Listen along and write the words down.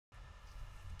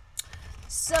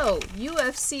So,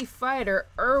 UFC fighter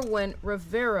Erwin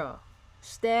Rivera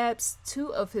stabs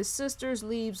 2 of his sisters,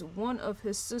 leaves one of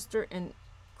his sister in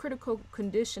critical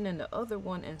condition and the other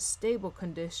one in stable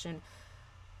condition,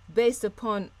 based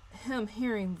upon him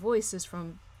hearing voices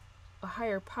from a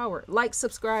higher power. Like,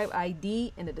 subscribe,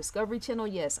 ID in the Discovery Channel.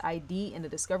 Yes, ID in the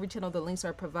Discovery Channel. The links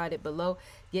are provided below.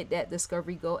 Get that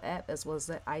Discovery Go app as well as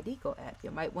the ID Go app. You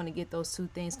might want to get those 2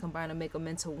 things combined and make them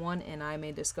into one. And I'm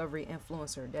a Discovery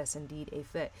influencer. That's indeed a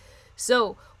fact.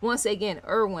 So, once again,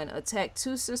 Erwin attacked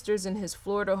 2 sisters in his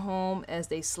Florida home as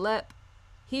they slept.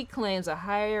 He claims a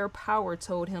higher power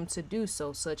told him to do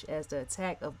so, such as the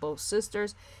attack of both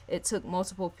sisters. It took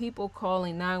multiple people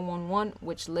calling 911,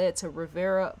 which led to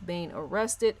Rivera being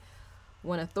arrested.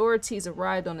 When authorities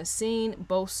arrived on the scene,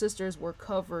 both sisters were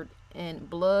covered in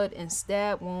blood and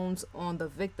stab wounds on the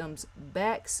victims'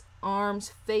 backs, arms,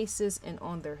 faces, and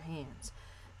on their hands.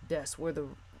 That's where the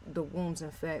wounds,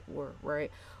 in fact, were, right?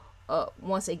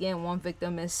 Once again, one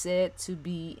victim is said to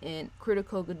be in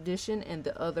critical condition and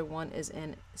the other one is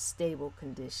in stable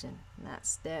condition. Not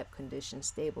stab condition,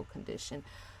 stable condition.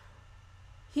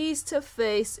 He's to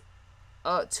face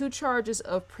 2 charges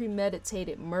of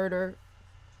premeditated murder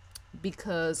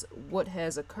because what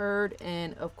has occurred.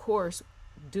 And of course,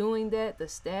 doing that, the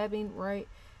stabbing, right,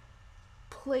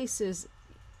 places,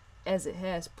 as it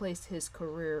has placed his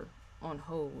career on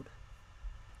hold.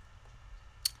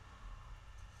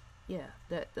 Yeah,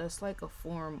 that's like a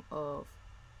form of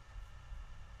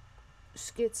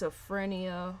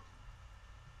schizophrenia,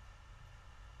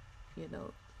 you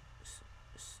know,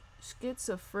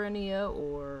 schizophrenia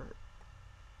or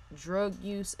drug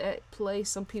use at play.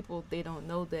 Some people, they don't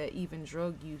know that even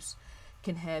drug use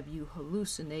can have you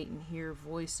hallucinate and hear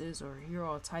voices or hear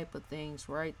all type of things,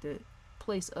 right, that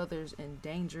place others in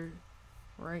danger,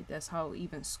 right? That's how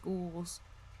even schools,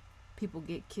 people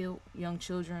get killed, young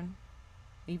children.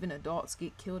 Even adults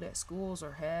get killed at schools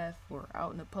or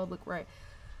out in the public, right?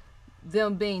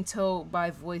 Them being told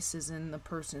by voices in the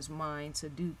person's mind to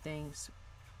do things.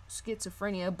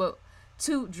 Schizophrenia, but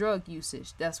to drug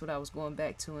usage. That's what I was going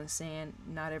back to and saying.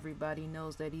 Not everybody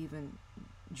knows that even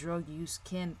drug use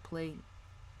can play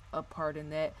a part in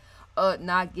that.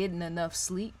 Not getting enough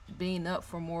sleep, being up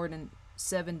for more than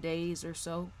 7 days or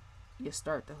so, you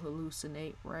start to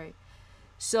hallucinate, right?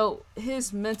 So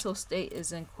his mental state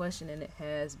is in question, and it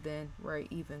has been, right,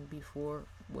 even before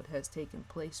what has taken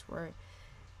place, right?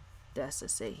 That's to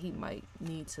say he might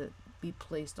need to be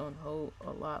placed on hold a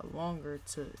lot longer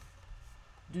to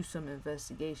do some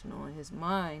investigation on his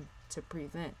mind to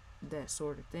prevent that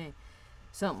sort of thing.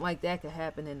 Something like that could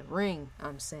happen in the ring,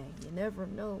 I'm saying. You never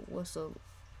know what's a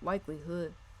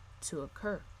likelihood to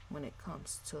occur when it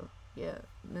comes to,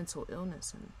 mental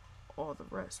illness and all the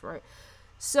rest, right?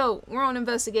 So, we're on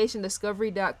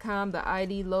investigationdiscovery.com. The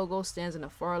ID logo stands in the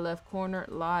far left corner.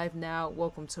 Live now.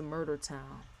 Welcome to Murder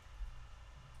Town.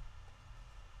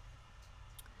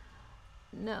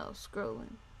 Now,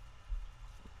 scrolling.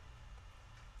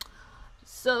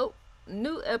 So,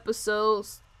 new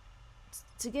episodes.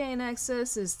 To gain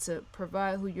access is to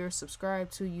provide who you're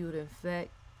subscribed to. You would, in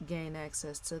fact, gain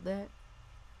access to that.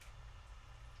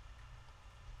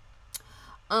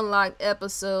 Unlocked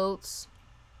episodes.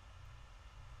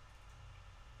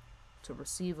 To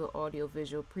receive an audio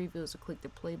visual preview is to click the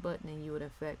play button and you would in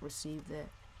fact receive that.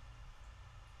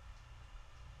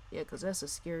 Yeah, because that's a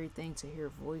scary thing to hear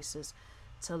voices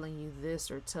telling you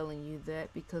this or telling you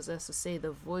that, because that's to say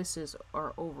the voices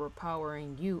are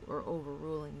overpowering you or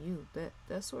overruling you,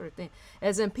 that sort of thing.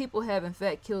 As in, people have in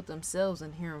fact killed themselves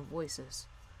in hearing voices.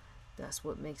 That's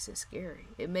what makes it scary.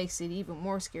 It makes it even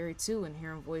more scary too in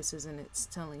hearing voices and it's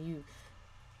telling you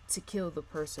to kill the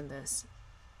person that's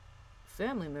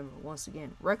family member. Once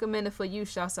again, recommended for you.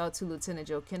 Shouts out to Lieutenant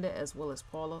Joe Kenda as well as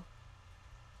Paula.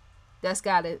 It's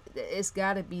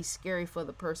gotta be scary for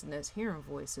the person that's hearing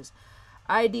voices.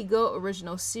 ID Go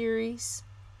original series.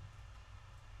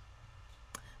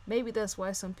 Maybe that's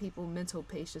why some people mental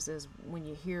patients is when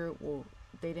you hear it, well,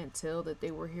 they didn't tell that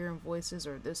they were hearing voices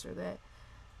or this or that.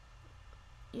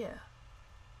 Yeah.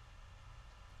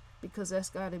 Because that's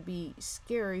got to be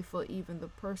scary for even the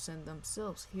person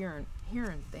themselves hearing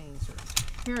things or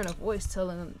hearing a voice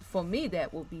telling them. For me,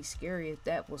 that would be scary if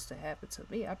that was to happen to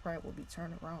me. I probably would be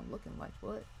turning around looking like,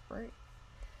 what, right?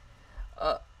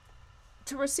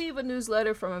 To receive a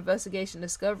newsletter from Investigation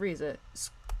Discovery is a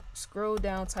scroll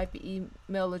down, type your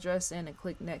email address in, and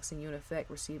click next, and you in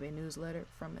effect receive a newsletter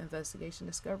from Investigation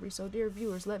Discovery. So, dear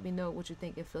viewers, let me know what you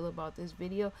think and feel about this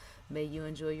video. May you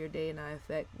enjoy your day, and I in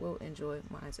fact will enjoy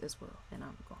mine as well. And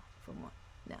I'm gone for one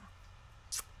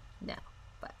now.